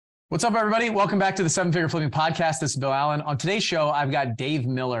What's up, everybody? Welcome back to the Seven Figure Flipping Podcast. This is Bill Allen. On today's show, I've got Dave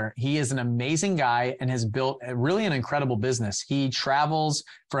Miller. He is an amazing guy and has built really an incredible business. He travels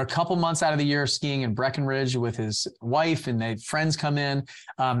for a couple months out of the year skiing in Breckenridge with his wife, and they friends come in.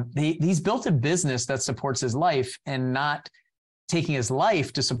 He's built a business that supports his life and not taking his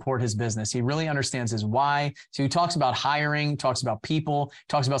life to support his business. He really understands his why. So he talks about hiring, talks about people,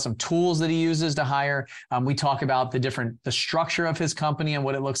 talks about some tools that he uses to hire. We talk about the structure of his company and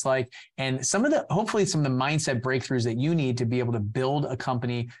what it looks like, and hopefully some of the mindset breakthroughs that you need to be able to build a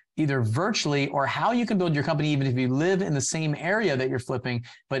company either virtually, or how you can build your company even if you live in the same area that you're flipping,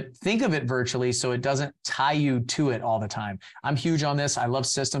 but think of it virtually so it doesn't tie you to it all the time. I'm huge on this. I love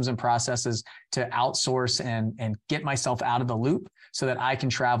systems and processes to outsource and get myself out of the loop so that I can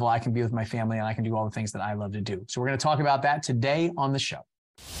travel, I can be with my family, and I can do all the things that I love to do. So we're going to talk about that today on the show.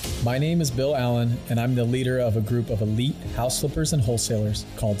 My name is Bill Allen, and I'm the leader of a group of elite house flippers and wholesalers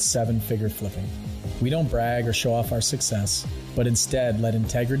called Seven Figure Flipping. We don't brag or show off our success, but instead let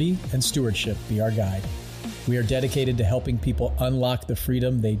integrity and stewardship be our guide. We are dedicated to helping people unlock the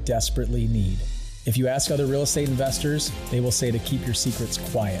freedom they desperately need. If you ask other real estate investors, they will say to keep your secrets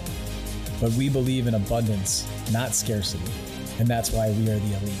quiet. But we believe in abundance, not scarcity, and that's why we are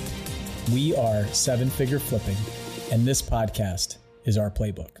the elite. We are Seven Figure Flipping, and this podcast is our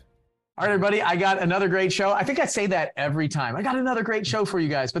playbook. All right, everybody, I got another great show. I think I say that every time. I got another great show for you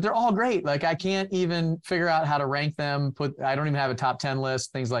guys, but they're all great. Like, I can't even figure out how to rank them. I don't even have a top 10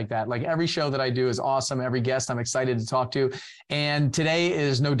 list, things like that. Like, every show that I do is awesome. Every guest I'm excited to talk to. And today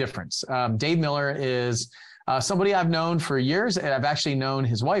is no difference. Dave Miller is somebody I've known for years. And I've actually known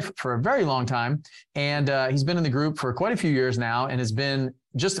his wife for a very long time. And he's been in the group for quite a few years now and has been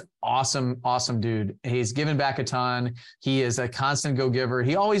just awesome dude. He's given back a ton. He is a constant go-giver.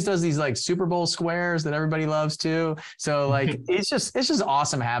 He always does these like Super Bowl squares that everybody loves too. So like, it's just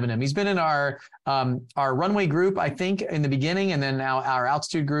awesome having him. He's been in our runway group, I think, in the beginning, and then now our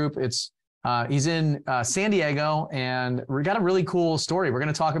altitude group. He's in San Diego, and we got a really cool story. We're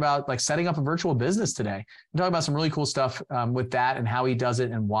going to talk about like setting up a virtual business today. We're talking about some really cool stuff with that and how he does it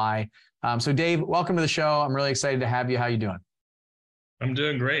and why. So Dave, welcome to the show. I'm really excited to have you. How you doing? I'm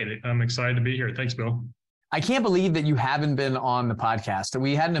doing great. I'm excited to be here. Thanks, Bill. I can't believe that you haven't been on the podcast.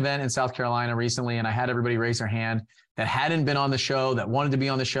 We had an event in South Carolina recently, and I had everybody raise their hand that hadn't been on the show, that wanted to be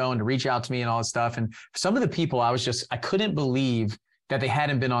on the show and to reach out to me and all this stuff. And some of the people, I couldn't believe that they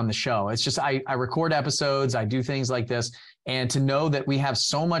hadn't been on the show. It's just, I record episodes, I do things like this. And to know that we have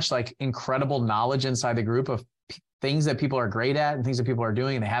so much like incredible knowledge inside the group of things that people are great at and things that people are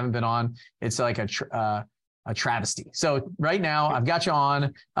doing and they haven't been on, it's like a travesty. So right now I've got you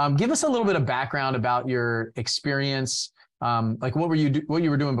on. Give us a little bit of background about your experience. Like what you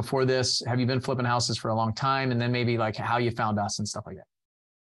were doing before this? Have you been flipping houses for a long time? And then maybe like how you found us and stuff like that.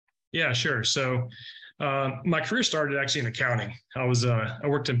 Yeah, sure. So my career started actually in accounting. I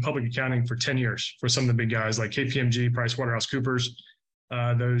worked in public accounting for 10 years for some of the big guys like KPMG, PricewaterhouseCoopers,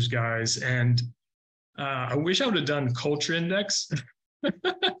 those guys. And I wish I would have done Culture Index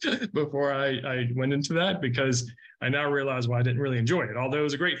before I went into that, because I now realize why I didn't really enjoy it, although it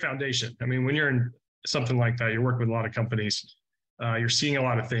was a great foundation. I mean, when you're in something like that, you're working with a lot of companies, you're seeing a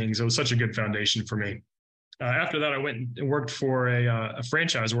lot of things. It was such a good foundation for me. After that, I went and worked for a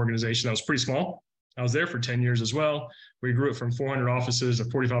franchise organization that was pretty small. I was there for 10 years as well. We grew it from 400 offices to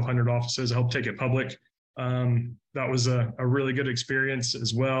 4,500 offices. I helped take it public. That was a really good experience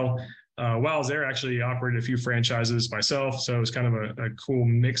as well. While I was there, I actually operated a few franchises myself. So it was kind of a cool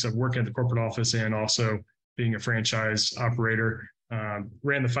mix of working at the corporate office and also being a franchise operator.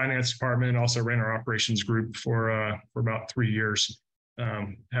 Ran the finance department, also ran our operations group for about 3 years.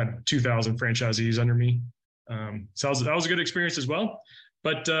 Had 2,000 franchisees under me. So that was a good experience as well.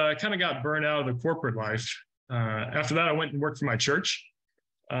 But kind of got burned out of the corporate life. After that, I went and worked for my church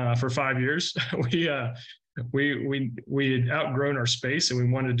for 5 years. We had outgrown our space and we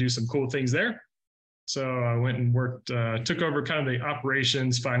wanted to do some cool things there. So I went and worked, took over kind of the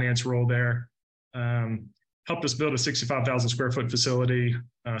operations finance role there. Helped us build a 65,000 square foot facility.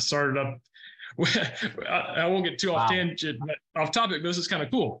 Started up. I won't get too off tangent, but off topic. But this is kind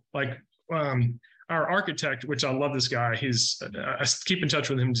of cool. Like our architect, which I love this guy. I keep in touch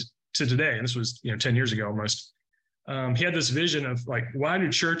with him to today, and this was 10 years ago almost. He had this vision of like, why do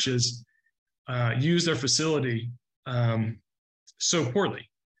churches use their facility so poorly?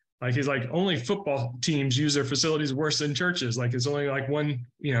 Like, he's like, only football teams use their facilities worse than churches. Like, it's only like one,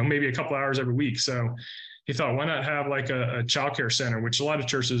 maybe a couple hours every week. So he thought, why not have like a childcare center, which a lot of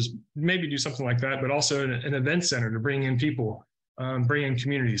churches maybe do something like that, but also an event center to bring in people, bring in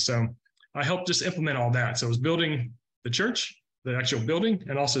communities. So I helped just implement all that. So I was building the church, the actual building,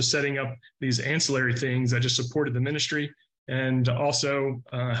 and also setting up these ancillary things that just supported the ministry and also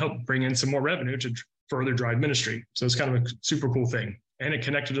helped bring in some more revenue to further drive ministry. So it's kind of a super cool thing. And it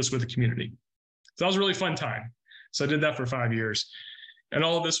connected us with the community. So that was a really fun time. So I did that for 5 years. And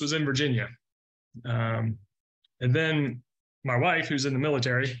all of this was in Virginia. And then my wife, who's in the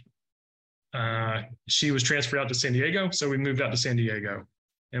military, she was transferred out to San Diego. So we moved out to San Diego.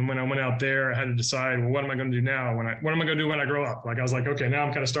 And when I went out there, I had to decide, well, what am I going to do now? What am I going to do when I grow up? Like, I was like, okay, now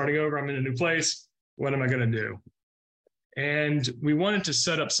I'm kind of starting over. I'm in a new place. What am I going to do? And we wanted to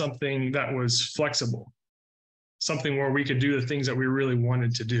set up something that was flexible, something where we could do the things that we really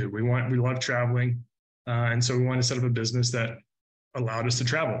wanted to do. We love traveling. And so we wanted to set up a business that allowed us to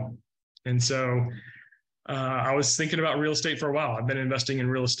travel. And so I was thinking about real estate for a while. I've been investing in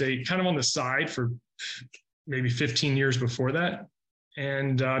real estate kind of on the side for maybe 15 years before that.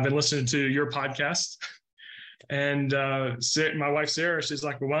 And I've been listening to your podcast. And my wife, Sarah, she's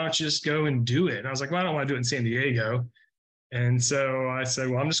like, well, why don't you just go and do it? And I was like, well, I don't want to do it in San Diego. And so I said,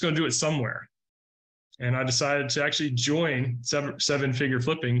 well, I'm just going to do it somewhere. And I decided to actually join Seven Figure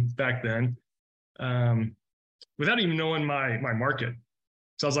Flipping back then without even knowing my market.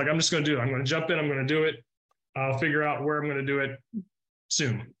 So I was like, I'm just going to do it. I'm going to jump in. I'm going to do it. I'll figure out where I'm going to do it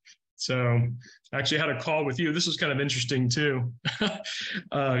soon. So I actually had a call with you. This was kind of interesting too.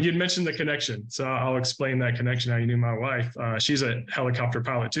 You'd mentioned the connection. So I'll explain that connection, how you knew my wife. She's a helicopter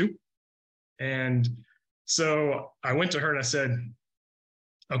pilot too. And so I went to her and I said,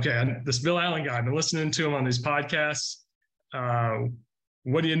 okay, this Bill Allen guy, I've been listening to him on these podcasts.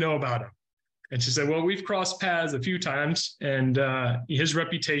 What do you know about him? And she said, well, we've crossed paths a few times, and his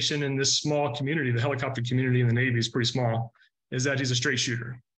reputation in this small community, the helicopter community in the Navy is pretty small, is that he's a straight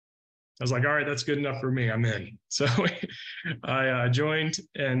shooter. I was like, all right, that's good enough for me. I'm in. So I joined,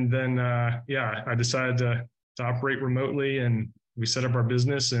 and then, I decided to operate remotely, and we set up our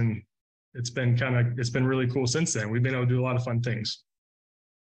business, and it's been really cool since then. We've been able to do a lot of fun things.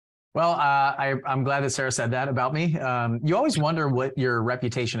 Well, I'm glad that Sarah said that about me. You always wonder what your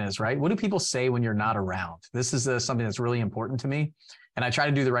reputation is, right? What do people say when you're not around? This is something that's really important to me. And I try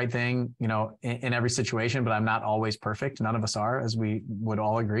to do the right thing, in every situation, but I'm not always perfect. None of us are, as we would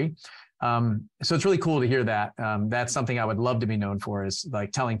all agree. So it's really cool to hear that. That's something I would love to be known for, is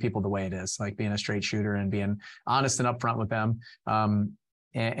like telling people the way it is, like being a straight shooter and being honest and upfront with them.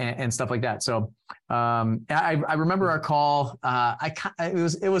 And stuff like that. So I remember our call.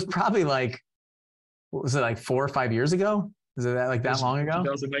 It was probably like, what was it, like 4 or 5 years ago? Is it that long ago?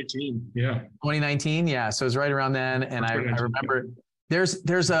 2019. Yeah. 2019. Yeah. So it was right around then. And I remember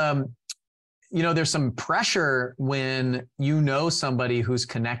there's some pressure when somebody who's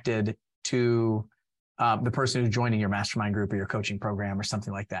connected to the person who's joining your mastermind group or your coaching program or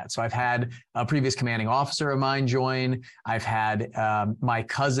something like that. So I've had a previous commanding officer of mine join. I've had my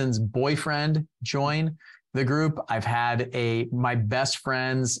cousin's boyfriend join the group. I've had my best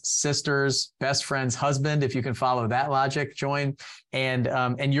friend's sister's best friend's husband, if you can follow that logic, join.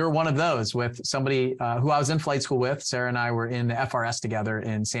 And you're one of those, with somebody who I was in flight school with. Sarah and I were in the FRS together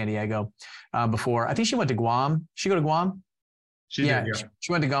in San Diego before. I think she went to Guam. She go to Guam? She did, yeah.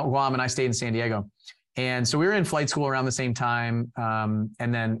 She went to Guam, and I stayed in San Diego. And so we were in flight school around the same time. And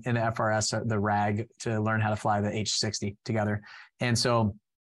then in the FRS, the RAG, to learn how to fly the H-60 together. And so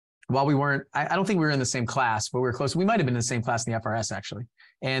while we weren't, I don't think we were in the same class, but we were close. We might've been in the same class in the FRS, actually.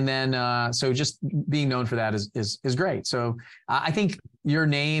 And then, so just being known for that is great. So I think your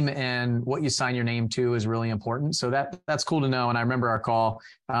name and what you sign your name to is really important. So that's cool to know. And I remember our call.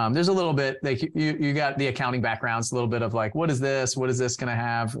 There's a little bit like you got the accounting backgrounds, a little bit of like, what is this? What is this going to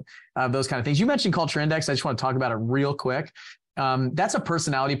have? Those kind of things. You mentioned Culture Index. I just want to talk about it real quick. That's a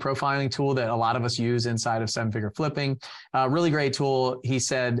personality profiling tool that a lot of us use inside of Seven Figure Flipping. Really great tool. He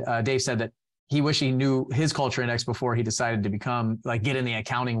said, Dave said that he wished he knew his Culture Index before he decided to get in the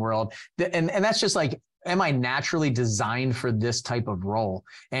accounting world. And that's just like, am I naturally designed for this type of role?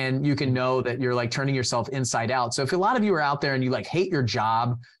 And you can know that you're like turning yourself inside out. So if a lot of you are out there and you like hate your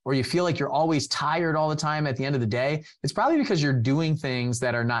job, or you feel like you're always tired all the time at the end of the day, it's probably because you're doing things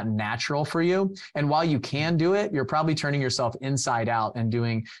that are not natural for you. And while you can do it, you're probably turning yourself inside out and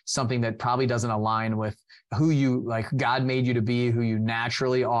doing something that probably doesn't align with who you, like God made you to be, who you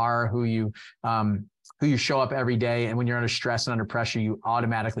naturally are, who you show up every day. And when you're under stress and under pressure, you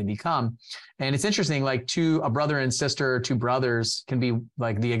automatically become. And it's interesting, like a brother and sister, or two brothers can be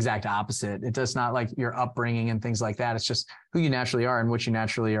like the exact opposite. It does not like your upbringing and things like that. It's just who you naturally are and what you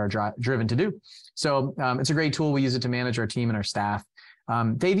naturally are driven to do. So it's a great tool. We use it to manage our team and our staff.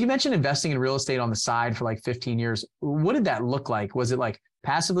 Dave, you mentioned investing in real estate on the side for like 15 years. What did that look like? Was it like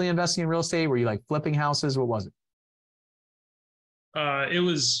passively investing in real estate? Were you like flipping houses? What was it? It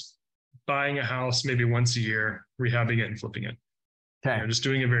was buying a house maybe once a year, rehabbing it and flipping it. Okay. Just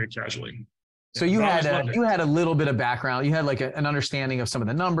doing it very casually. So you had a little bit of background. You had like an understanding of some of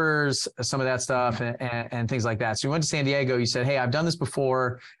the numbers, some of that stuff, and things like that. So you went to San Diego. You said, "Hey, I've done this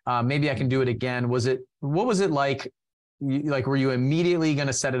before. Maybe I can do it again." What was it like? Like, were you immediately going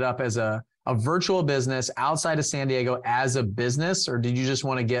to set it up as a virtual business outside of San Diego as a business, or did you just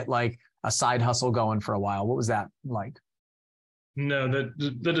want to get like a side hustle going for a while? What was that like? No,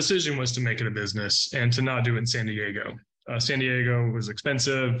 the decision was to make it a business and to not do it in San Diego. San Diego was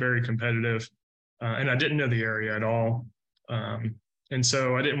expensive, very competitive. And I didn't know the area at all. And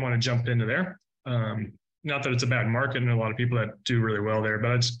so I didn't want to jump into there. Not that it's a bad market and a lot of people that do really well there,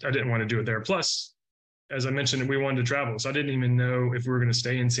 but I didn't want to do it there. Plus, as I mentioned, we wanted to travel. So I didn't even know if we were going to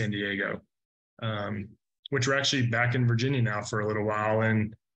stay in San Diego, which we're actually back in Virginia now for a little while.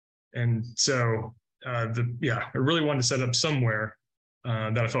 And so, I really wanted to set up somewhere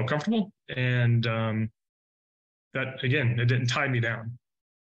that I felt comfortable. And that, again, it didn't tie me down.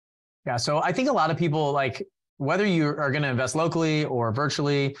 Yeah. So I think a lot of people, like, whether you are going to invest locally or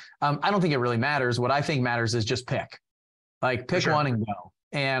virtually, I don't think it really matters. What I think matters is just pick one and go.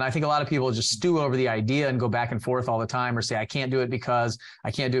 And I think a lot of people just stew over the idea and go back and forth all the time, or say, I can't do it because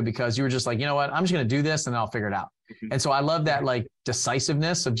you were just like, you know what, I'm just going to do this and I'll figure it out. Mm-hmm. And so I love that like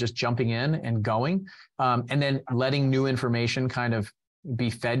decisiveness of just jumping in and going, and then letting new information kind of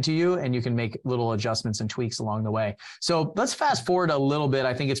be fed to you, and you can make little adjustments and tweaks along the way. So let's fast forward a little bit.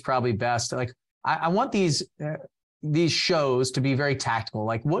 I think it's probably best. Like, I want these shows to be very tactical.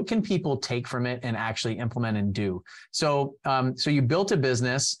 Like, what can people take from it and actually implement and do? So, so you built a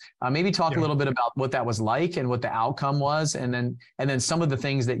business. Maybe talk a little bit about what that was like and what the outcome was, and then some of the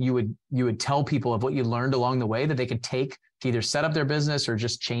things that you would tell people of what you learned along the way that they could take to either set up their business or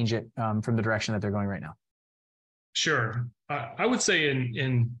just change it from the direction that they're going right now. Sure. I would say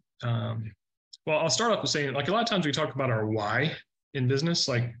well, I'll start off with saying, like, a lot of times we talk about our why in business,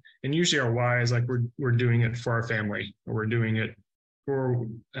 like, and usually our why is like, we're doing it for our family, or we're doing it for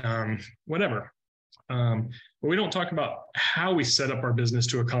whatever. But we don't talk about how we set up our business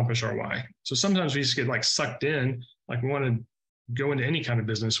to accomplish our why. So sometimes we just get like sucked in, like we want to go into any kind of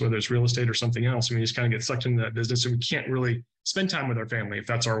business, whether it's real estate or something else, and we just kind of get sucked into that business, and we can't really spend time with our family if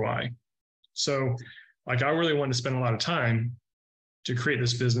that's our why. So, like, I really wanted to spend a lot of time to create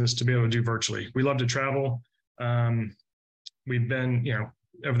this business to be able to do virtually. We love to travel. We've been,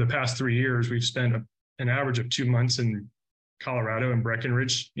 over the past 3 years, we've spent an average of 2 months in Colorado and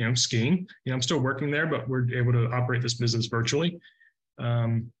Breckenridge, skiing. I'm still working there, but we're able to operate this business virtually.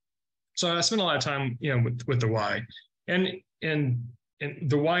 So I spent a lot of time, with the why and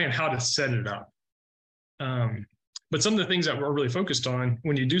the why and how to set it up. But some of the things that we're really focused on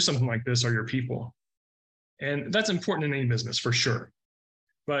when you do something like this are your people. And that's important in any business for sure.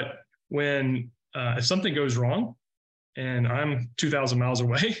 But when, if something goes wrong and I'm 2,000 miles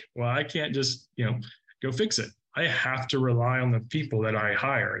away, well, I can't just, go fix it. I have to rely on the people that I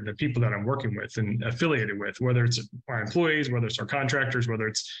hire, the people that I'm working with and affiliated with, whether it's our employees, whether it's our contractors, whether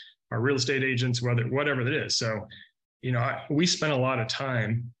it's our real estate agents, whatever it is. So, we spent a lot of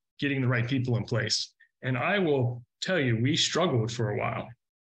time getting the right people in place. And I will tell you, we struggled for a while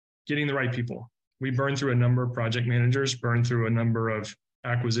getting the right people. We burned through a number of project managers, burned through a number of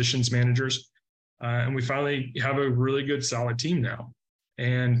acquisitions managers, and we finally have a really good, solid team now.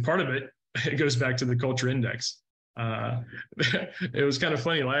 And part of it goes back to the culture index. It was kind of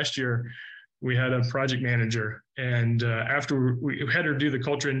funny. Last year, we had a project manager, and after we had her do the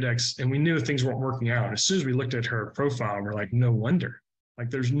culture index, and we knew things weren't working out. As soon as we looked at her profile, we're like, no wonder. Like,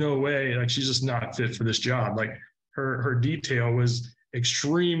 there's no way. Like, she's just not fit for this job. Like, her detail was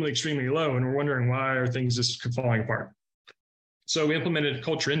extremely, extremely low, and we're wondering why are things just falling apart. So we implemented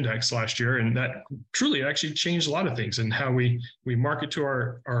Culture Index last year, and that truly actually changed a lot of things in how we market to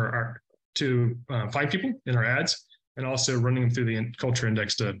our find people in our ads, and also running them through the Culture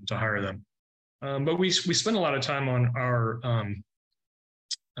Index to hire them. But we spent a lot of time on our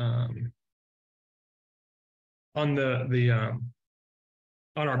on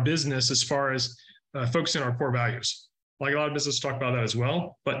our business as far as focusing on our core values. Like, a lot of businesses talk about that as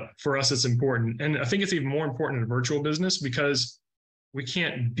well, but for us, it's important. And I think it's even more important in a virtual business because we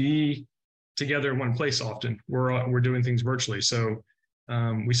can't be together in one place often. We're doing things virtually. So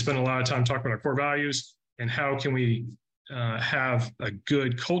we spend a lot of time talking about our core values and how can we have a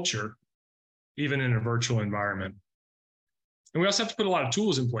good culture even in a virtual environment. And we also have to put a lot of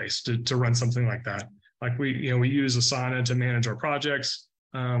tools in place to run something like that. Like, we use Asana to manage our projects.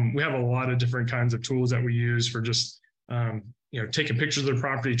 We have a lot of different kinds of tools that we use for just taking pictures of the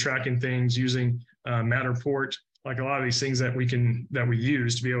property, tracking things, using Matterport like a lot of these things that we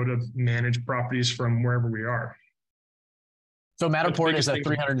use to be able to manage properties from wherever we are. So Matterport is a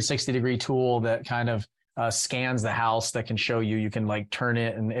 360-degree tool that kind of scans the house that can show you. You can like turn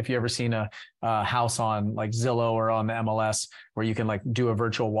it, and if you ever seen a house on like Zillow or on the MLS where you can like do a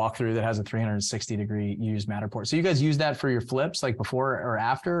virtual walkthrough that has a 360-degree, use Matterport. So you guys use that for your flips, like before or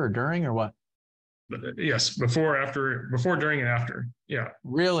after or during or what? Yes, before, during, and after. Yeah,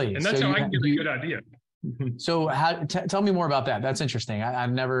 really. And that's so how I can get a good idea. So tell me more about that. That's interesting.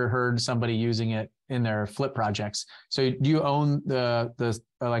 I've never heard somebody using it in their flip projects. So do you own the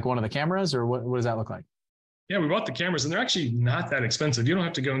like one of the cameras, or what does that look like? Yeah, we bought the cameras, and they're actually not that expensive. You don't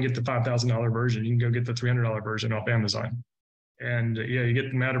have to go and get the $5,000 version. You can go get the $300 version off Amazon. And yeah, you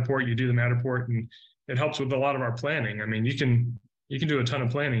get the Matterport, you do the Matterport, and it helps with a lot of our planning. I mean, you can do a ton of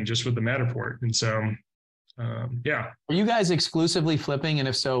planning just with the Matterport. And so, yeah. Are you guys exclusively flipping? And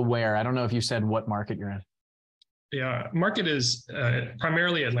if so, where? I don't know if you said what market you're in. Yeah, market is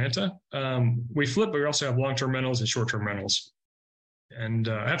primarily Atlanta. We flip, but we also have long-term rentals and short-term rentals. And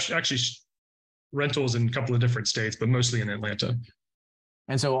actually rentals in a couple of different states, but mostly in Atlanta.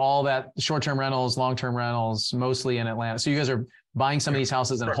 And so all that short-term rentals, long-term rentals, mostly in Atlanta. So you guys are buying some of these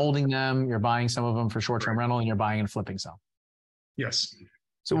houses and holding them. You're buying some of them for short-term rental, and you're buying and flipping some. Yes.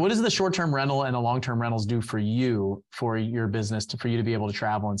 So what does the short-term rental and the long-term rentals do for you, for your business, for you to be able to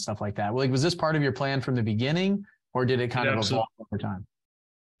travel and stuff like that? Like, was this part of your plan from the beginning, or did it kind of evolve over time?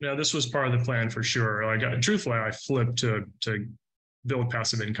 No, this was part of the plan for sure. Truthfully, I flipped to build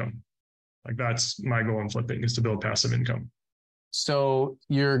passive income. Like, that's my goal in flipping, is to build passive income. So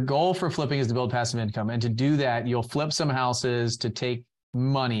your goal for flipping is to build passive income. And to do that, you'll flip some houses to take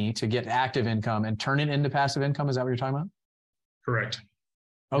money to get active income and turn it into passive income. Is that what you're talking about? Correct.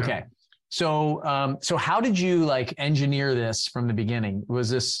 Okay. Yeah. So how did you like engineer this from the beginning? Was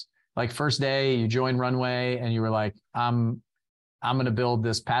this like first day you joined Runway and you were like, I'm going to build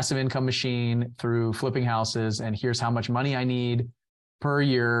this passive income machine through flipping houses, and here's how much money I need per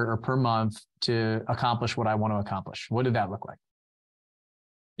year or per month to accomplish what I want to accomplish? What did that look like?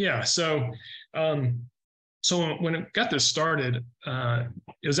 Yeah. So when it got this started,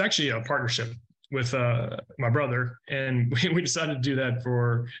 it was actually a partnership with my brother, and we decided to do that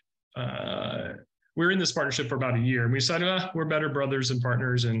for, we were in this partnership for about a year, and we decided we're better brothers and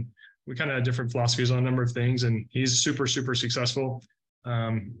partners, and we kind of had different philosophies on a number of things, and he's super, super successful.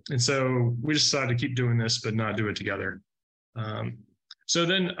 And so we decided to keep doing this, but not do it together. So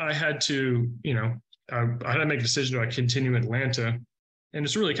then I had to, I had to make a decision. Do I continue in Atlanta? And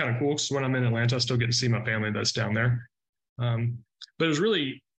it's really kind of cool because when I'm in Atlanta, I still get to see my family that's down there. But it was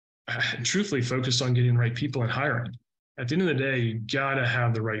really, truthfully, focused on getting the right people and hiring. At the end of the day, you got to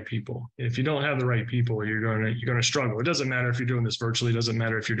have the right people. If you don't have the right people, you're going to struggle. It doesn't matter if you're doing this virtually. It doesn't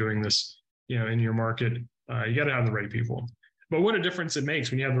matter if you're doing this, in your market. You got to have the right people. But what a difference it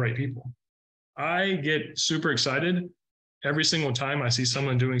makes when you have the right people. I get super excited every single time I see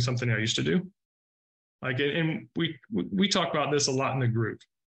someone doing something I used to do. And we talk about this a lot in the group,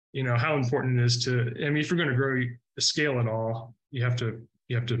 how important it is to, if you're going to grow the scale at all, you have to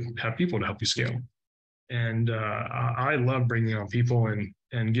have people to help you scale. And I love bringing on people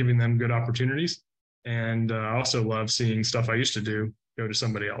and giving them good opportunities. And I also love seeing stuff I used to do go to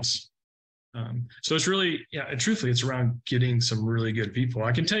somebody else. So it's really, truthfully, it's around getting some really good people.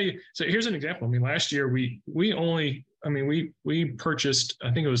 I can tell you, so here's an example. Last year we purchased,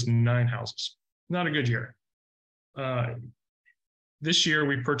 I think it was 9 houses. Not a good year. This year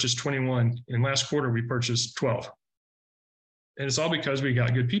we purchased 21, and last quarter we purchased 12. And it's all because we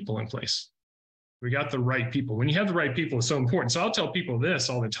got good people in place. We got the right people. When you have the right people, it's so important. So I'll tell people this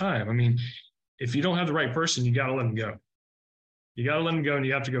all the time. If you don't have the right person, you got to let them go. You got to let them go, and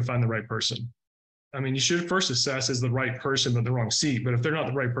you have to go find the right person. You should first assess as the right person, but the wrong seat. But if they're not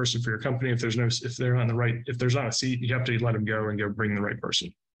the right person for your company, if there's not a seat, you have to let them go and go bring the right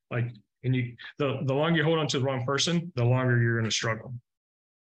person. The longer you hold on to the wrong person, the longer you're going to struggle.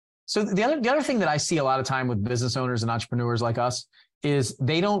 So the other thing that I see a lot of time with business owners and entrepreneurs like us is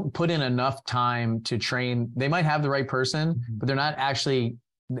they don't put in enough time to train. They might have the right person, but they're not actually.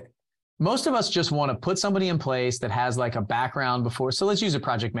 Most of us just want to put somebody in place that has like a background before. So let's use a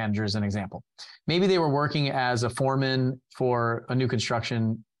project manager as an example. Maybe they were working as a foreman for a new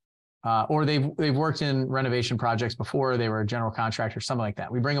construction, or they've worked in renovation projects before. They were a general contractor, something like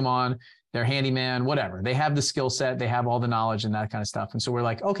that. We bring them on, they're handyman, whatever. They have the skill set, they have all the knowledge and that kind of stuff. And so we're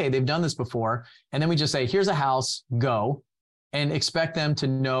like, okay, they've done this before. And then we just say, here's a house, go. and expect them to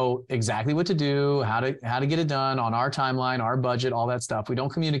know exactly what to do, how to get it done on our timeline, our budget, all that stuff. We don't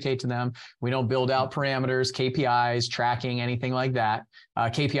communicate to them. We don't build out parameters, KPIs, tracking, anything like that.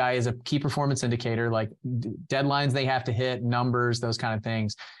 KPI is a key performance indicator, like deadlines they have to hit, numbers, those kind of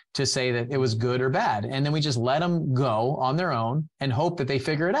things, to say that it was good or bad. And then we just let them go on their own and hope that they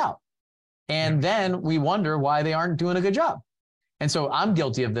figure it out. And then we wonder why they aren't doing a good job. And so I'm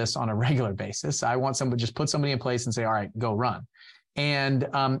guilty of this on a regular basis. I want somebody, just put somebody in place and say, all right, go run. And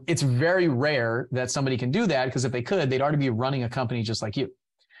it's very rare that somebody can do that, because if they could, they'd already be running a company just like you.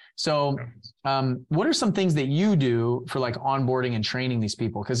 So what are some things that you do for like onboarding and training these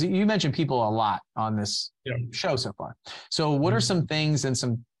people? Because you mentioned people a lot on this show so far. So what are some things and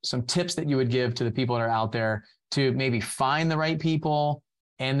some tips that you would give to the people that are out there to maybe find the right people,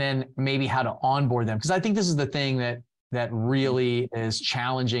 and then maybe how to onboard them? Because I think this is the thing that really is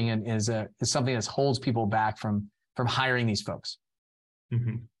challenging and is something that holds people back from hiring these folks.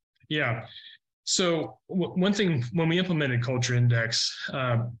 Mm-hmm. Yeah. So one thing, when we implemented Culture Index,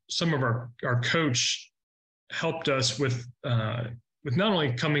 some of our coach helped us with not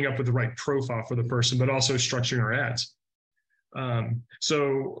only coming up with the right profile for the person, but also structuring our ads.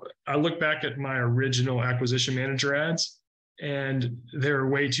 So I look back at my original acquisition manager ads, and they're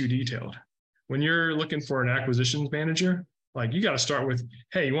way too detailed. When you're looking for an acquisitions manager, like, you got to start with,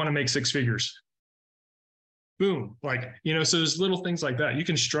 hey, you want to make 6 figures. Boom. Like, so there's little things like that. You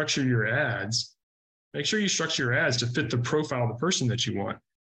can structure your ads. Make sure you structure your ads to fit the profile of the person that you want.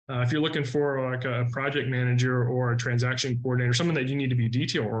 If you're looking for like a project manager or a transaction coordinator, someone that you need to be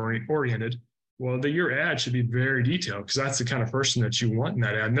detail oriented, well, your ad should be very detailed, because that's the kind of person that you want in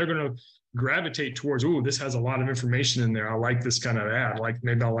that ad. And they're going to gravitate towards, oh, this has a lot of information in there. I like this kind of ad. Like,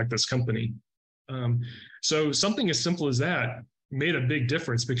 maybe I like this company. So something as simple as that made a big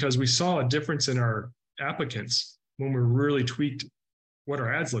difference, because we saw a difference in our applicants when we really tweaked what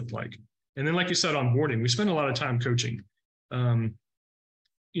our ads looked like. And then, like you said, onboarding, we spend a lot of time coaching.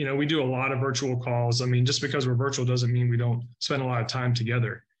 We do a lot of virtual calls. I mean, just because we're virtual doesn't mean we don't spend a lot of time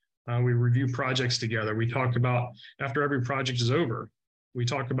together. We review projects together. We talk about, after every project is over, we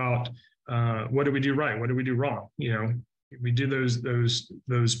talk about what did we do right? What did we do wrong? We do those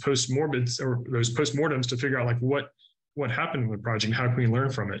postmortems to figure out like what happened with the project. How can we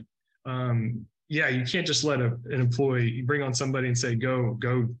learn from it? You can't just let an employee, bring on somebody and say, go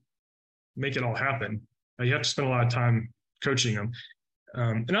make it all happen. You have to spend a lot of time coaching them.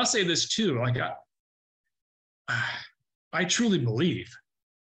 And I'll say this too, like I truly believe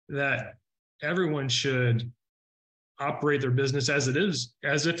that everyone should operate their business as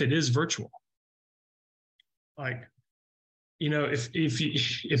if it is virtual. Like,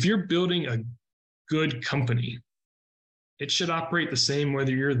 if you're building a good company, it should operate the same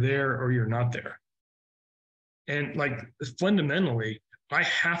whether you're there or you're not there. And like, fundamentally, I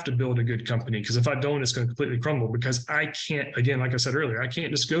have to build a good company, because if I don't, it's going to completely crumble, because I can't, again, like I said earlier, I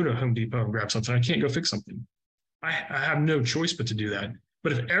can't just go to Home Depot and grab something. I can't go fix something. I have no choice but to do that.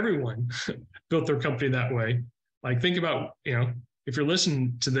 But if everyone built their company that way, like, think about, if you're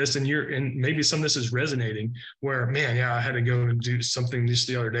listening to this and maybe some of this is resonating, where, man, I had to go and do something just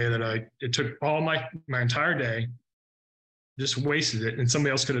the other day that it took all my entire day, just wasted it, and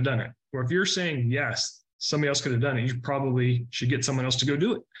somebody else could have done it. Or if you're saying, yes, somebody else could have done it, you probably should get someone else to go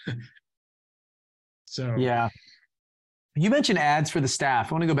do it. So, yeah. You mentioned ads for the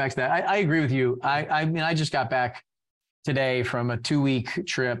staff. I want to go back to that. I agree with you. I mean, I just got back today from a 2-week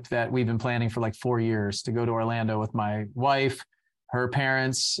trip that we've been planning for like 4 years, to go to Orlando with my wife, her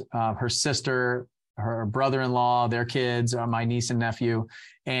parents, her sister, her brother-in-law, their kids, my niece and nephew.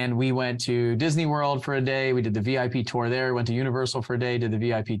 And we went to Disney World for a day. We did the VIP tour there, went to Universal for a day, did the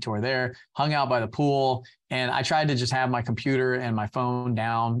VIP tour there, hung out by the pool. And I tried to just have my computer and my phone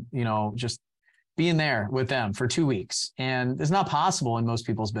down, just being there with them for 2 weeks. And it's not possible in most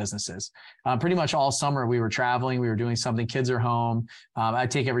people's businesses. Pretty much all summer we were traveling, we were doing something, kids are home. I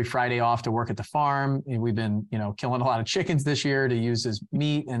take every Friday off to work at the farm. And we've been, killing a lot of chickens this year to use as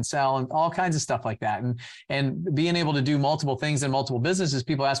meat and sell and all kinds of stuff like that. And being able to do multiple things in multiple businesses,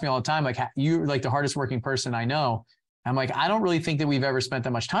 people ask me all the time, like, you're like the hardest working person I know. I'm like, I don't really think that we've ever spent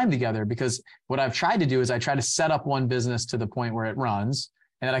that much time together, because what I've tried to do is I try to set up one business to the point where it runs,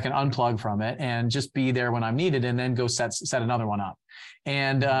 and that I can unplug from it and just be there when I'm needed, and then go set another one up.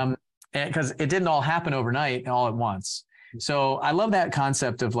 And because it didn't all happen overnight all at once. So I love that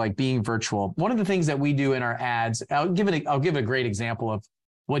concept of like being virtual. One of the things that we do in our ads, I'll give a great example of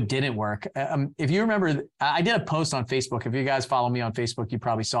what didn't work. If you remember, I did a post on Facebook. If you guys follow me on Facebook, you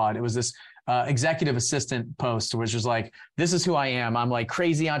probably saw it. It was this executive assistant post, which is like, this is who I am. I'm like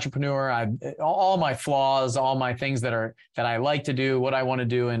crazy entrepreneur. All my flaws, all my things that I like to do, what I want to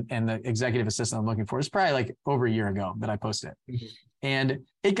do. And the executive assistant I'm looking for is probably like over a year ago that I posted it. Mm-hmm. And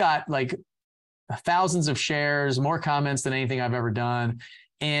it got like thousands of shares, more comments than anything I've ever done.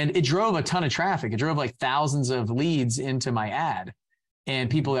 And it drove a ton of traffic. It drove like thousands of leads into my ad and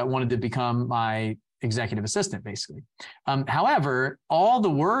people that wanted to become my executive assistant, basically. However, all the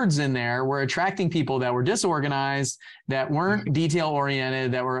words in there were attracting people that were disorganized, that weren't detail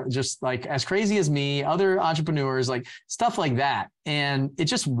oriented, that were just like as crazy as me, other entrepreneurs, like stuff like that. And it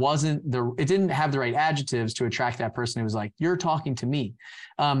just it didn't have the right adjectives to attract that person who was like, you're talking to me.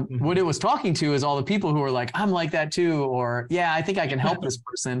 What it was talking to is all the people who were like, I'm like that too, or yeah, I think I can help this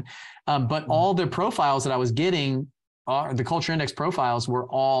person. But all the profiles that I was getting, the Culture Index profiles, were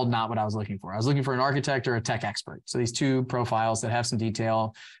all not what I was looking for. I was looking for an architect or a tech expert. So these two profiles that have some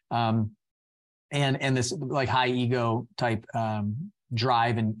detail, and this like high ego type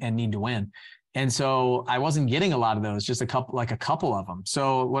drive and need to win. And so I wasn't getting a lot of those, just a couple of them.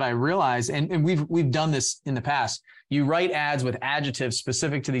 So what I realized, and we've done this in the past, you write ads with adjectives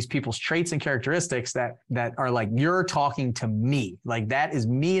specific to these people's traits and characteristics that are like, you're talking to me. Like that is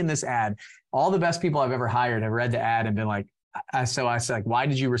me in this ad. All the best people I've ever hired have read the ad and been like, so I said, like, why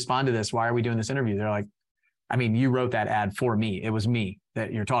did you respond to this? Why are we doing this interview? They're like, I mean, you wrote that ad for me. It was me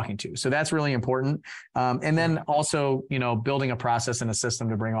that you're talking to. So that's really important. And then also, building a process and a system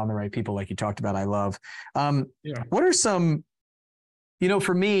to bring on the right people, like you talked about, I love. What are some,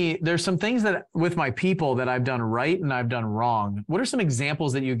 for me, there's some things that with my people that I've done right and I've done wrong. What are some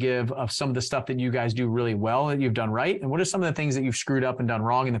examples that you give of some of the stuff that you guys do really well that you've done right? And what are some of the things that you've screwed up and done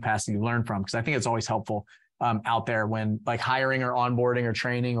wrong in the past that you learned from? Because I think it's always helpful out there when like hiring or onboarding or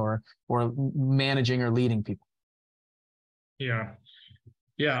training or managing or leading people. Yeah.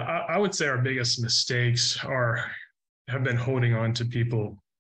 I would say our biggest mistakes have been holding on to people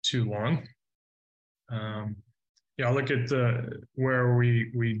too long. I look at where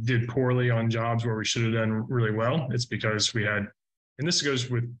we did poorly on jobs where we should have done really well. It's because we had, and this goes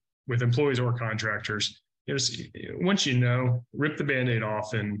with employees or contractors. Once rip the Band-Aid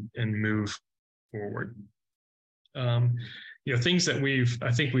off and move forward. Things that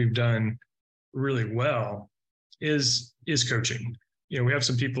I think we've done really well is coaching. We have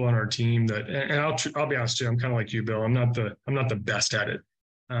some people on our team that, and I'll be honest too, I'm kind of like you, Bill. I'm not the best at it.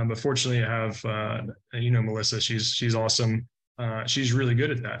 But fortunately, I have, Melissa. She's awesome. She's really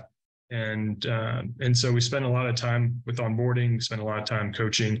good at that, and so we spend a lot of time with onboarding. Spend a lot of time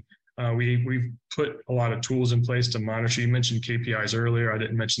coaching. We've put a lot of tools in place to monitor. You mentioned KPIs earlier. I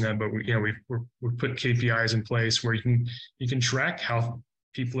didn't mention that, but we've put KPIs in place where you can track how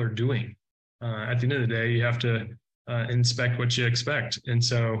people are doing. At the end of the day, you have to inspect what you expect, and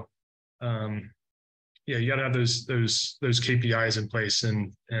so. You got to have those KPIs in place,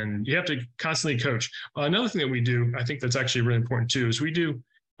 and you have to constantly coach. Another thing that we do, I think that's actually really important too, is we do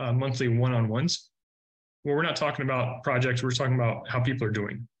monthly one-on-ones where we're not talking about projects. We're talking about how people are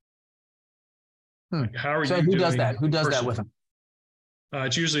doing. Like, how are you doing? So who does that? Who does that with them?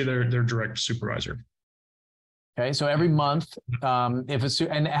 It's usually their direct supervisor. Okay, so every month, what does your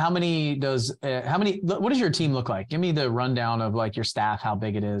team look like? Give me the rundown of like your staff, how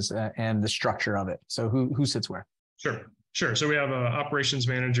big it is, and the structure of it. So who sits where? Sure. So we have an operations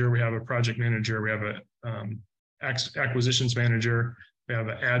manager, we have a project manager, we have a acquisitions manager, we have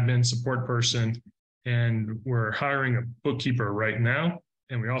an admin support person, and we're hiring a bookkeeper right now.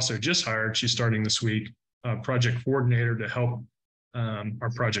 And we also just hired, she's starting this week, a project coordinator to help our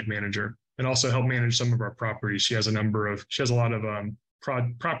project manager. And also help manage some of our properties. She has a lot of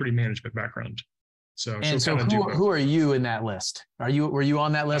property management background. So who are you in that list? Were you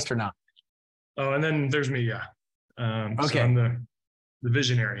on that list or not? Oh, and then there's me. Yeah. Okay. So I'm the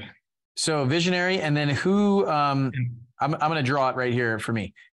visionary. So visionary, and then who? I'm going to draw it right here for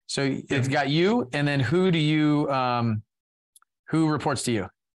me. So it's got you, and then who reports to you?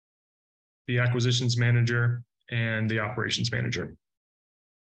 The acquisitions manager and the operations manager.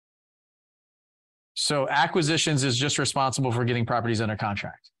 So acquisitions is just responsible for getting properties under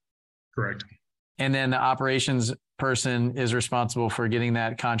contract. Correct. And then the operations person is responsible for getting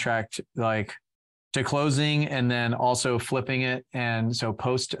that contract like to closing and then also flipping it. And so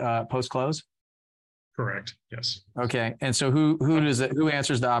post close. Correct. Yes. Okay. And so who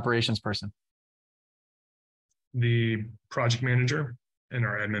answers the operations person? The project manager and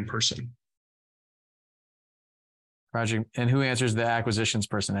our admin person. And who answers the acquisitions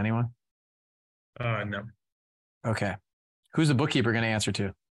person? Anyone? No. Okay. Who's the bookkeeper going to answer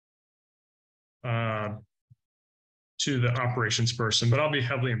to? to the operations person, but I'll be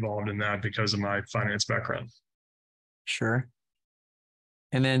heavily involved in that because of my finance background. Sure.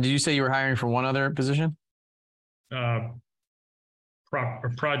 And then did you say you were hiring for one other position?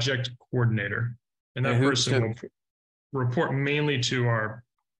 Project coordinator. And that person will report mainly to our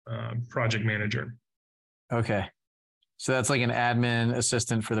project manager. Okay. So that's like an admin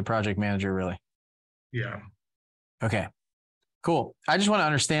assistant for the project manager, really? Yeah. Okay, cool. I just want to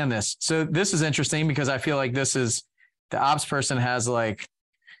understand this. So this is interesting because I feel like this is the ops person has like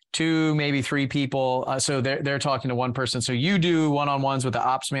 2, maybe 3 people. So they're talking to one person. So you do one-on-ones with the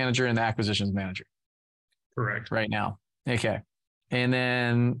ops manager and the acquisitions manager. Correct. Right now. Okay. And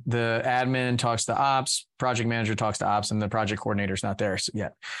then the admin talks to ops, project manager talks to ops, and the project coordinator's not there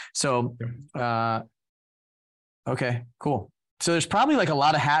yet. So, okay, cool. So there's probably like a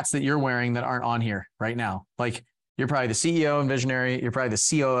lot of hats that you're wearing that aren't on here right now. Like you're probably the CEO and visionary. You're probably the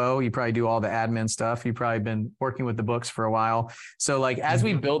COO. You probably do all the admin stuff. You've probably been working with the books for a while. So like, as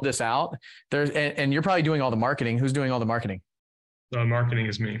we build this out, and you're probably doing all the marketing. Who's doing all the marketing? Marketing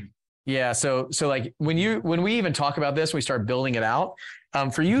is me. Yeah. So like when we even talk about this, we start building it out.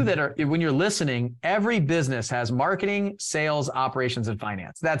 For you when you're listening, every business has marketing, sales, operations, and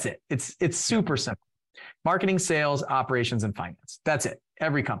finance. That's it. It's super simple. Marketing, sales, operations, and finance. That's it.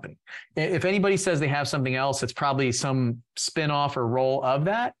 Every company. If anybody says they have something else, it's probably some spin-off or role of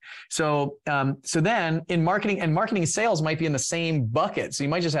that. So then in marketing and sales might be in the same bucket. So you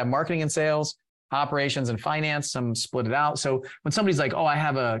might just have marketing and sales, operations and finance, some split it out. So when somebody's like, oh, I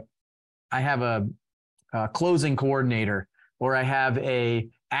have a closing coordinator, or I have a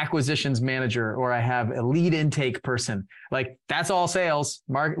acquisitions manager, or I have a lead intake person, like that's all sales.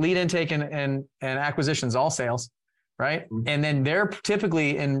 Lead intake and acquisitions, all sales, right? Mm-hmm. And then they're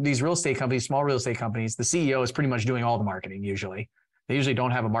typically in these real estate companies, small real estate companies, the CEO is pretty much doing all the marketing usually. They usually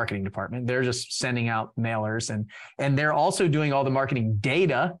don't have a marketing department. They're just sending out mailers, and they're also doing all the marketing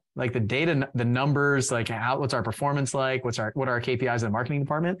data, like the data, the numbers, like what's our performance like, what are our KPIs in the marketing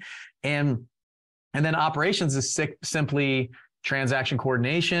department. And then operations is simply transaction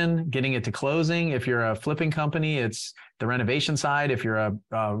coordination, getting it to closing. If you're a flipping company, it's the renovation side. If you're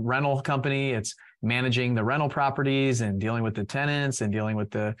a rental company, it's managing the rental properties and dealing with the tenants and dealing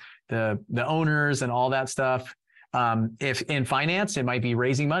with the owners and all that stuff. If in finance, it might be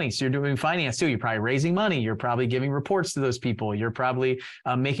raising money. So you're doing finance too. You're probably raising money. You're probably giving reports to those people. You're probably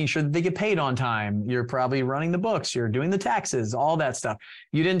making sure that they get paid on time. You're probably running the books. You're doing the taxes, all that stuff.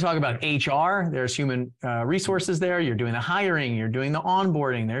 You didn't talk about HR. There's human resources there. You're doing the hiring. You're doing the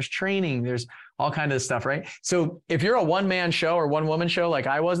onboarding. There's training. There's all kinds of stuff, right? So if you're a one-man show or one-woman show, like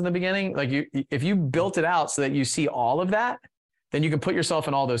I was in the beginning, like if you built it out so that you see all of that, then you can put yourself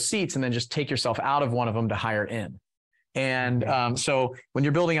in all those seats and then just take yourself out of one of them to hire in. And so when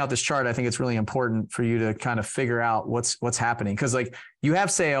you're building out this chart, I think it's really important for you to kind of figure out what's happening. Because like you have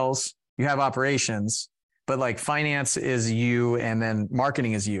sales, you have operations, but like finance is you and then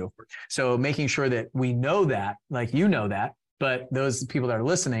marketing is you. So making sure that we know that, like you know that, but those people that are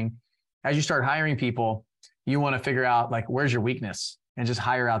listening, as you start hiring people, you want to figure out like where's your weakness and just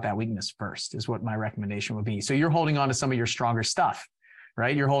hire out that weakness first is what my recommendation would be. So you're holding on to some of your stronger stuff,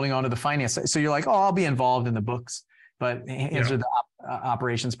 right? You're holding on to the finance. So you're like, oh, I'll be involved in the books, but answer the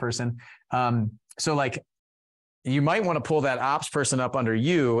operations person. So like you might want to pull that ops person up under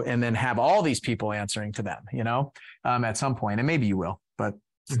you and then have all these people answering to them, at some point, and maybe you will, but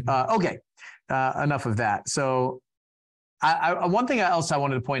okay. Enough of that. So one thing else I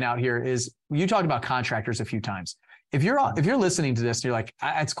wanted to point out here is you talked about contractors a few times. If you're listening to this and you're like,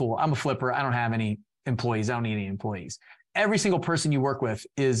 that's cool. I'm a flipper. I don't have any employees. I don't need any employees. Every single person you work with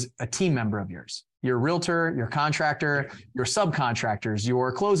is a team member of yours. Your realtor, your contractor, your subcontractors,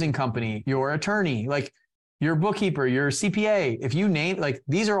 your closing company, your attorney, like your bookkeeper, your CPA. If you name, like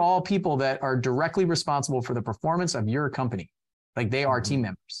these are all people that are directly responsible for the performance of your company. Like they are team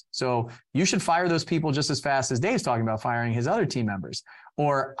members. So you should fire those people just as fast as Dave's talking about firing his other team members,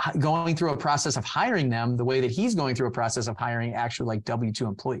 or going through a process of hiring them the way that he's going through a process of hiring actual like W-2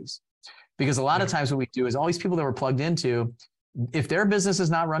 employees. Because a lot of times what we do is all these people that we're plugged into, if their business is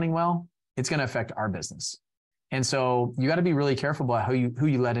not running well, it's going to affect our business. And so you got to be really careful about who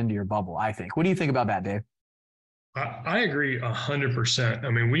you let into your bubble, I think. What do you think about that, Dave? I agree 100%. I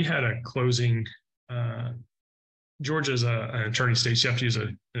mean, we had a closing, Georgia's an attorney state, so you have to use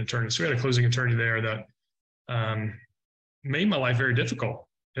an attorney. So we had a closing attorney there that made my life very difficult.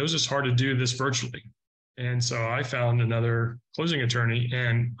 It was just hard to do this virtually. And so I found another closing attorney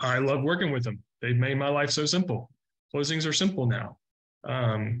and I love working with them. They've made my life so simple. Closings are simple now.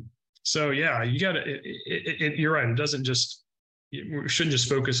 So yeah, you got to, you're right. It doesn't just we shouldn't just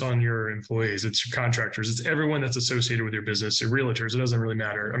focus on your employees. It's your contractors. It's everyone that's associated with your business. Your realtors. It doesn't really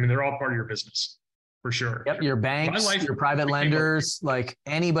matter. I mean, they're all part of your business for sure. Yep. Your banks, your private lenders, like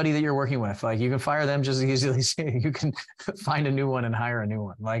anybody that you're working with, like you can fire them just as easily as you can find a new one and hire a new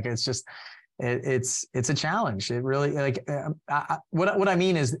one. Like it's just, it's a challenge. It really what I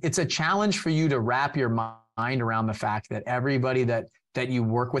mean is it's a challenge for you to wrap your mind around the fact that everybody that you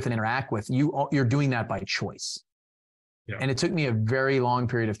work with and interact with, you're doing that by choice. Yeah. And it took me a very long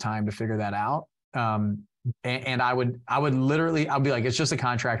period of time to figure that out. And I would literally, I'll be like, it's just a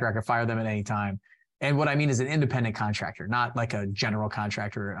contractor. I could fire them at any time. And what I mean is an independent contractor, not like a general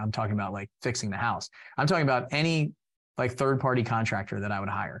contractor. I'm talking about like fixing the house. I'm talking about any like third-party contractor that I would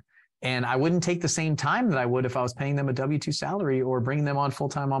hire. And I wouldn't take the same time that I would if I was paying them a W-2 salary or bringing them on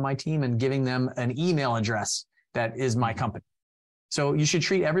full-time on my team and giving them an email address that is my company. So you should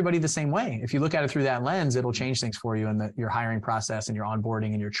treat everybody the same way. If you look at it through that lens, it'll change things for you in your hiring process and your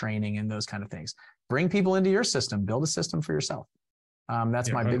onboarding and your training and those kind of things. Bring people into your system, build a system for yourself.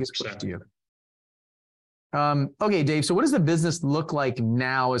 That's my 100%. Biggest push to you. Okay, Dave. So what does the business look like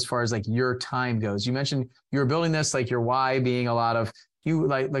now as far as like your time goes? You mentioned you were building this, like your why being a lot of you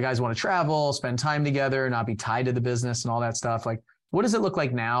like the guys want to travel, spend time together, not be tied to the business and all that stuff. Like, what does it look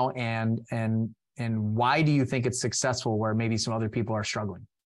like now? And why do you think it's successful where maybe some other people are struggling?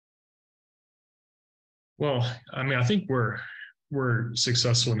 Well, I mean, I think we're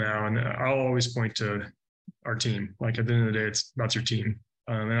successful now, and I'll always point to our team. Like at the end of the day, it's about your team.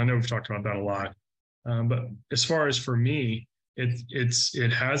 And I know we've talked about that a lot. But as far as for me,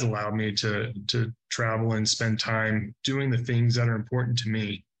 it has allowed me to travel and spend time doing the things that are important to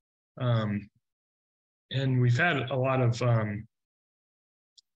me. And we've had a lot of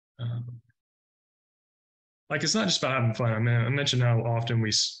like it's not just about having fun. I mean, I mentioned how often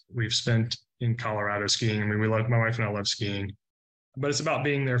we've spent in Colorado skiing. I mean, my wife and I love skiing, but it's about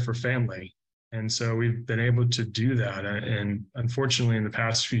being there for family. And so we've been able to do that. And unfortunately, in the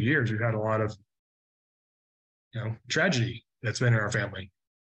past few years, we've had a lot of tragedy that's been in our family.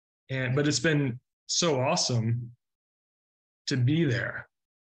 But it's been so awesome to be there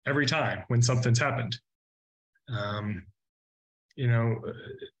every time when something's happened.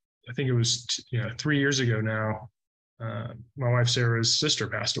 I think it was 3 years ago now, my wife Sarah's sister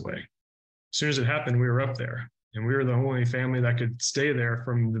passed away. As soon as it happened, we were up there, and we were the only family that could stay there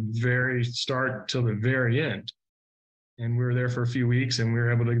from the very start till the very end. And we were there for a few weeks, and we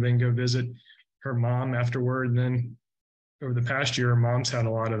were able to then go visit her mom afterward. And then over the past year, her mom's had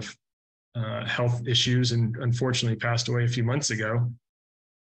a lot of health issues and unfortunately passed away a few months ago.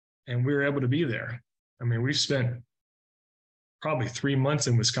 And we were able to be there. I mean, we've spent probably 3 months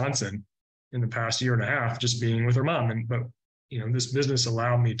in Wisconsin in the past year and a half just being with her mom. But this business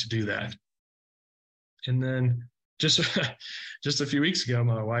allowed me to do that. And then just a few weeks ago,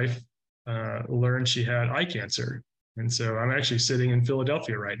 my wife learned she had eye cancer. And so I'm actually sitting in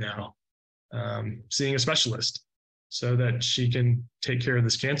Philadelphia right now, seeing a specialist so that she can take care of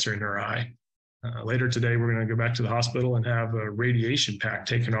this cancer in her eye. Later today, we're going to go back to the hospital and have a radiation pack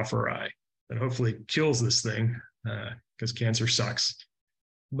taken off her eye that hopefully kills this thing because cancer sucks.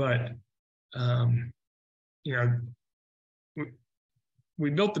 But, we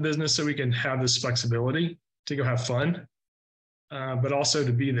built the business so we can have this flexibility to go have fun, but also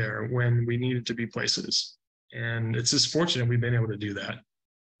to be there when we needed to be places. And it's just fortunate we've been able to do that.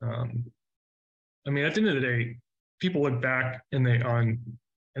 I mean, at the end of the day, people look back and they're going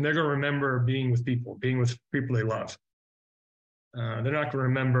to remember being with people they love. They're not going to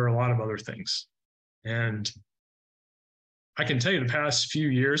remember a lot of other things. And I can tell you the past few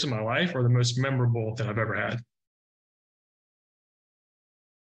years of my life are the most memorable that I've ever had.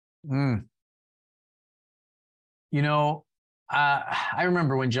 I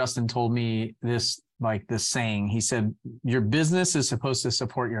remember when Justin told me this saying. He said, your business is supposed to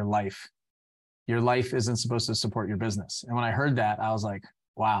support your life. Your life isn't supposed to support your business. And when I heard that, I was like,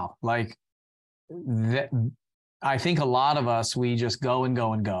 wow, like that. I think a lot of us, we just go and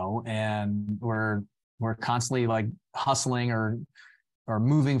go and go, and we're constantly like hustling or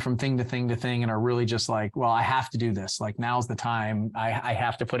moving from thing to thing to thing, and are really just like, well, I have to do this. Like, now's the time. I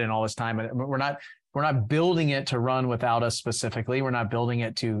have to put in all this time. And we're not building it to run without us specifically. We're not building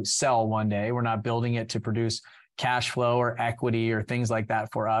it to sell one day. We're not building it to produce cash flow or equity or things like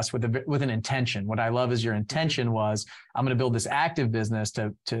that for us with an intention. What I love is your intention was, I'm going to build this active business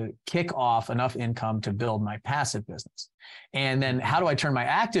to kick off enough income to build my passive business. And then how do I turn my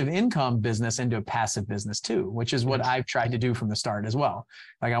active income business into a passive business too, which is what I've tried to do from the start as well.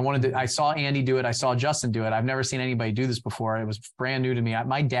 Like I saw Andy do it. I saw Justin do it. I've never seen anybody do this before. It was brand new to me.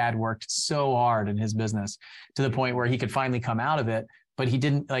 My dad worked so hard in his business to the point where he could finally come out of it, but he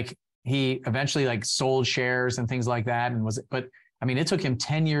didn't he eventually sold shares and things like that. But I mean, it took him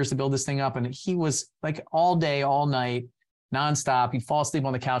 10 years to build this thing up. And he was all day, all night, nonstop. He'd fall asleep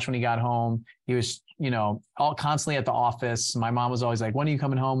on the couch when he got home. He was, constantly at the office. My mom was always like, when are you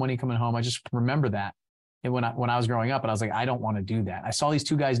coming home? When are you coming home? I just remember that. And when I was growing up, and I was like, I don't want to do that. I saw these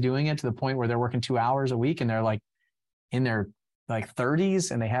two guys doing it to the point where they're working 2 hours a week and they're in their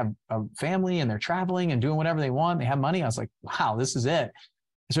 30s and they have a family and they're traveling and doing whatever they want. They have money. I was like, wow, this is it.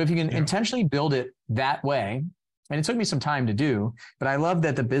 So if you can intentionally build it that way, and it took me some time to do, but I love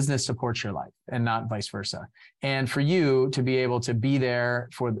that the business supports your life and not vice versa. And for you to be able to be there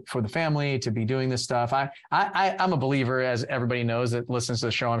for the family, to be doing this stuff. I'm a believer, as everybody knows that listens to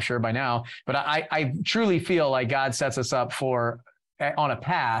the show, I'm sure by now, but I truly feel like God sets us up on a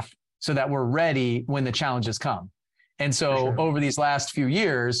path so that we're ready when the challenges come. And so over these last few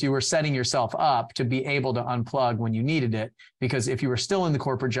years, you were setting yourself up to be able to unplug when you needed it, because if you were still in the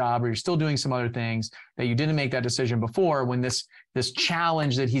corporate job or you're still doing some other things that you didn't make that decision before, when this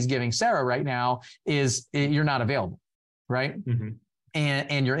challenge that he's giving Sarah right now you're not available, right? Mm-hmm.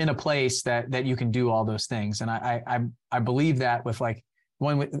 And you're in a place that you can do all those things. And I believe that with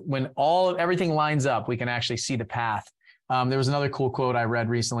when everything lines up, we can actually see the path. There was another cool quote I read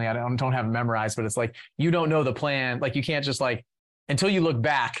recently. I don't have it memorized, but it's you don't know the plan. You can't just until you look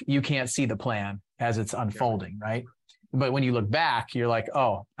back, you can't see the plan as it's unfolding, right? But when you look back, you're like,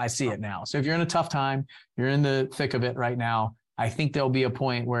 oh, I see it now. So if you're in a tough time, you're in the thick of it right now, I think there'll be a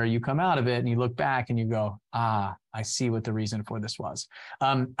point where you come out of it and you look back and you go, I see what the reason for this was.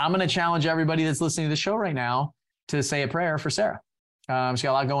 I'm going to challenge everybody that's listening to the show right now to say a prayer for Sarah. She's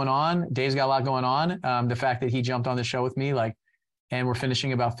got a lot going on. Dave's got a lot going on. The fact that he jumped on the show with me, and we're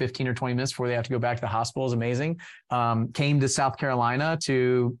finishing about 15 or 20 minutes before they have to go back to the hospital is amazing. Came to South Carolina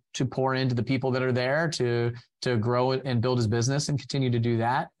to pour into the people that are there, to grow it and build his business and continue to do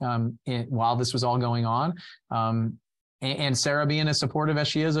that while this was all going on. And Sarah being as supportive as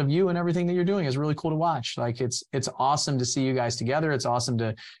she is of you and everything that you're doing is really cool to watch. It's awesome to see you guys together. It's awesome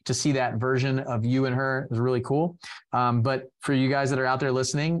to see that version of you and her. It's really cool. But for you guys that are out there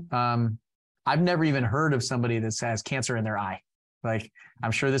listening, I've never even heard of somebody that has cancer in their eye.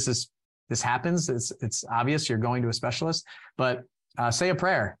 I'm sure this happens. It's obvious you're going to a specialist, but say a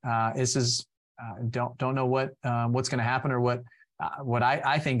prayer. This is don't know what's going to happen or what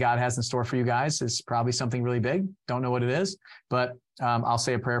I think God has in store for you guys is probably something really big. Don't know what it is, but I'll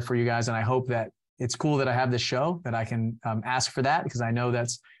say a prayer for you guys. And I hope that it's cool that I have this show, that I can ask for that, because I know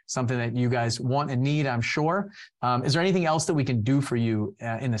that's something that you guys want and need, I'm sure. Is there anything else that we can do for you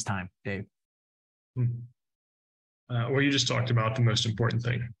in this time, Dave? Well, you just talked about the most important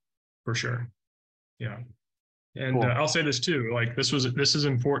thing, for sure. Yeah. And cool. I'll say this too, this is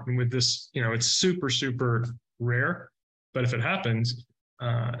important with this, it's super, super rare. But if it happens,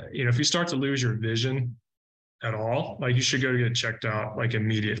 if you start to lose your vision at all, you should go get checked out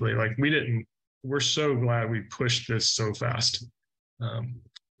immediately. We're so glad we pushed this so fast.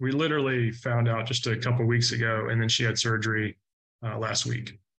 We literally found out just a couple of weeks ago, and then she had surgery last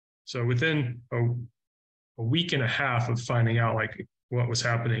week. So within a week and a half of finding out what was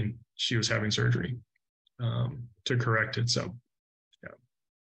happening, she was having surgery to correct it. So.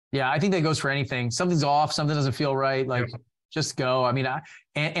 Yeah, I think that goes for anything. Something's off, something doesn't feel right. Just go. I mean,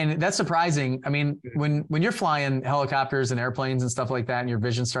 and that's surprising. I mean, when you're flying helicopters and airplanes and stuff like that, and your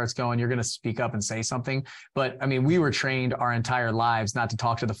vision starts going, you're going to speak up and say something. But I mean, we were trained our entire lives not to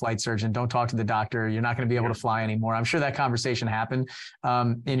talk to the flight surgeon. Don't talk to the doctor. You're not going to be able to fly anymore. I'm sure that conversation happened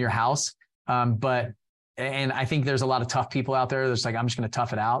in your house. And I think there's a lot of tough people out there. There's I'm just going to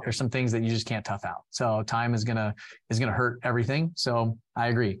tough it out. There's some things that you just can't tough out. So time is going to hurt everything. So I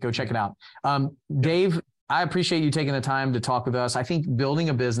agree. Go check it out. Dave, I appreciate you taking the time to talk with us. I think building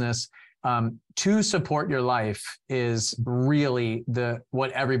a business to support your life is really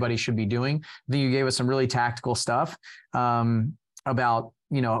what everybody should be doing. I think you gave us some really tactical stuff about,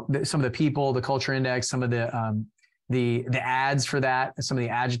 some of the people, the culture index, some of the ads for that, some of the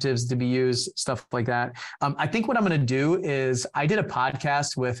adjectives to be used, stuff like that. I think what I'm going to do is I did a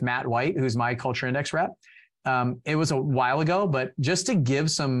podcast with Matt White, who's my Culture Index rep. It was a while ago, but just to give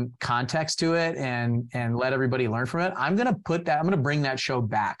some context to it and let everybody learn from it, I'm going to bring that show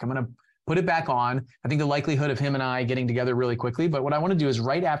back. I'm going to put it back on. I think the likelihood of him and I getting together really quickly, but what I want to do is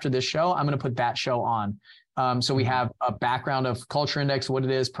right after this show, I'm going to put that show on. So we have a background of Culture Index, what it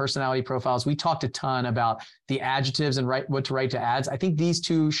is, personality profiles. We talked a ton about the adjectives and what to write to ads. I think these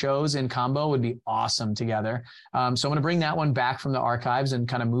two shows in combo would be awesome together. So I'm going to bring that one back from the archives and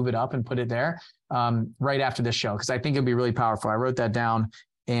kind of move it up and put it there right after this show, because I think it'd be really powerful. I wrote that down.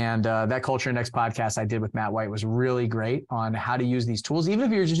 And that Culture Index podcast I did with Matt White was really great on how to use these tools. Even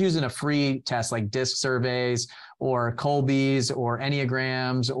if you're just using a free test like DISC surveys or Colby's or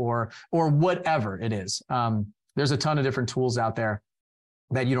Enneagrams or whatever it is. There's a ton of different tools out there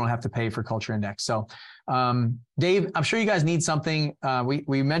that you don't have to pay for Culture Index. So Dave, I'm sure you guys need something.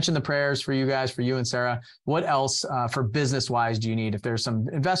 We mentioned the prayers for you guys, for you and Sarah. What else for business-wise do you need? If there's some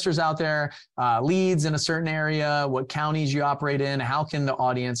investors out there, leads in a certain area, what counties you operate in, how can the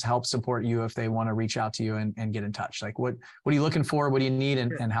audience help support you if they want to reach out to you and get in touch? Like what are you looking for? What do you need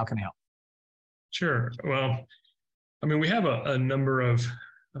and how can I help? Sure. Well, I mean, we have a number of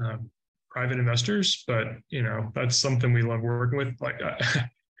private investors, but that's something we love working with. Like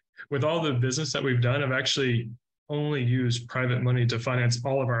with all the business that we've done, I've actually only used private money to finance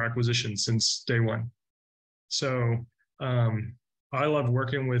all of our acquisitions since day one. So I love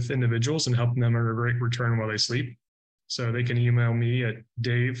working with individuals and helping them earn a great return while they sleep. So they can email me at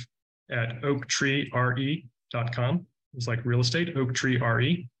dave@oaktreere.com. It's like real estate,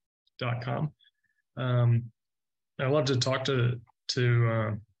 oaktreere.com. I love to talk to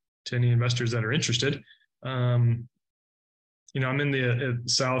any investors that are interested. I'm in the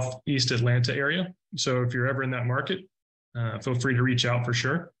Southeast Atlanta area. So if you're ever in that market, feel free to reach out for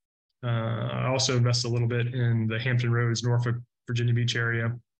sure. I also invest a little bit in the Hampton Roads, Norfolk, Virginia Beach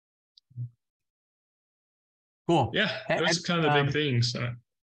area. Cool. Yeah, those are kind of the big things. I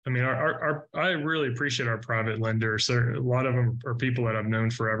mean, I really appreciate our private lenders. A lot of them are people that I've known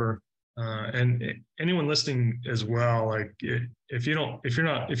forever. And anyone listening as well, like if you don't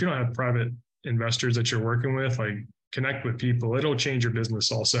have private investors that you're working with, like connect with people. It'll change your business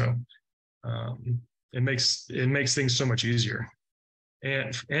also. It makes things so much easier,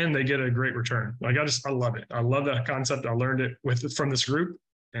 and they get a great return. Like I love it. I love that concept. I learned it from this group,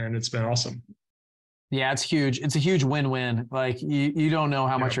 and it's been awesome. Yeah, it's huge. It's a huge win-win. Like you don't know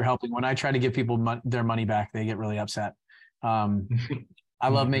how much you're helping. When I try to give people their money back, they get really upset. I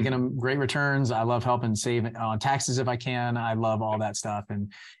love making them great returns. I love helping save on taxes if I can. I love all that stuff.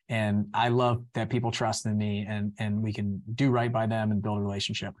 And I love that people trust in me and we can do right by them and build a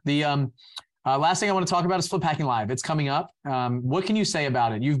relationship. The last thing I want to talk about is Flip Hacking Live. It's coming up. What can you say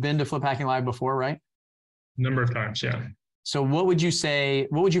about it? You've been to Flip Hacking Live before, right? Number of times, yeah. So what would you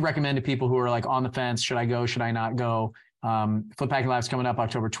recommend to people who are like on the fence? Should I go? Should I not go? Flip Hacking Live is coming up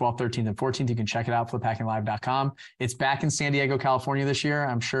October 12th, 13th, and 14th. You can check it out, fliphackinglive.com. It's back in San Diego, California this year.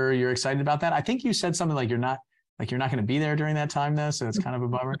 I'm sure you're excited about that. I think you said something like you're not going to be there during that time though. So it's kind of a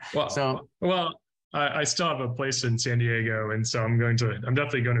bummer. I still have a place in San Diego. And so I'm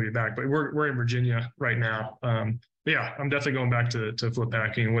definitely going to be back, but we're in Virginia right now. But yeah, I'm definitely going back to Flip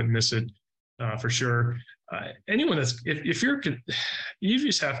Hacking. Wouldn't miss it for sure. Anyone if you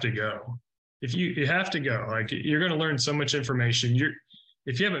just have to go. If you have to go, like you're going to learn so much information.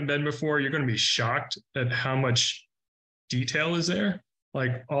 If you haven't been before, you're going to be shocked at how much detail is there.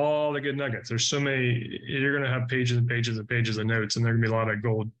 Like all the good nuggets. There's so many. You're going to have pages and pages and pages of notes, and there's going to be a lot of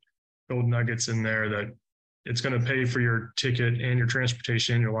gold nuggets in there that it's going to pay for your ticket and your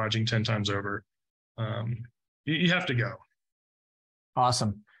transportation and your lodging 10 times over. You have to go.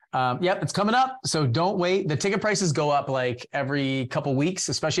 Awesome. Yep, it's coming up. So don't wait. The ticket prices go up like every couple weeks,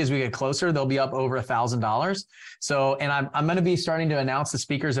 especially as we get closer. They'll be up over $1,000. So, and I'm going to be starting to announce the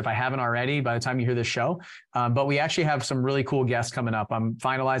speakers if I haven't already by the time you hear this show. But we actually have some really cool guests coming up. I'm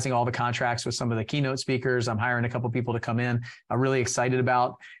finalizing all the contracts with some of the keynote speakers. I'm hiring a couple people to come in. I'm really excited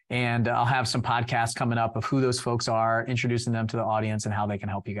about. And I'll have some podcasts coming up of who those folks are, introducing them to the audience and how they can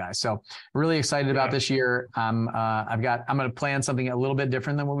help you guys. So really excited about this year. I'm going to plan something a little bit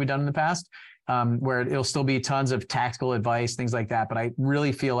different than what we've done in the past, where it'll still be tons of tactical advice, things like that. But I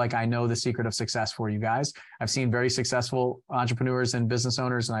really feel like I know the secret of success for you guys. I've seen very successful entrepreneurs and business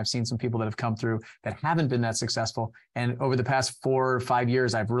owners, and I've seen some people that have come through that haven't been that successful. And over the past 4 or 5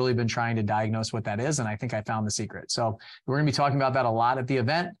 years, I've really been trying to diagnose what that is. And I think I found the secret. So we're going to be talking about that a lot at the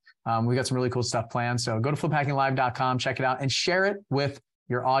event. We've got some really cool stuff planned. So go to fliphackinglive.com, check it out, and share it with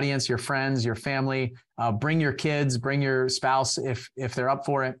your audience, your friends, your family. Bring your kids, bring your spouse if they're up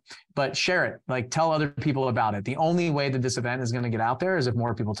for it, but share it. Like tell other people about it. The only way that this event is going to get out there is if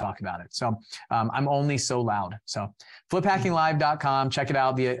more people talk about it. So I'm only so loud. So fliphackinglive.com, check it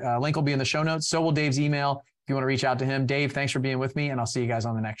out. The link will be in the show notes. So will Dave's email if you want to reach out to him. Dave, thanks for being with me, and I'll see you guys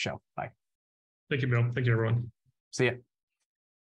on the next show. Bye. Thank you, Bill. Thank you, everyone. See ya.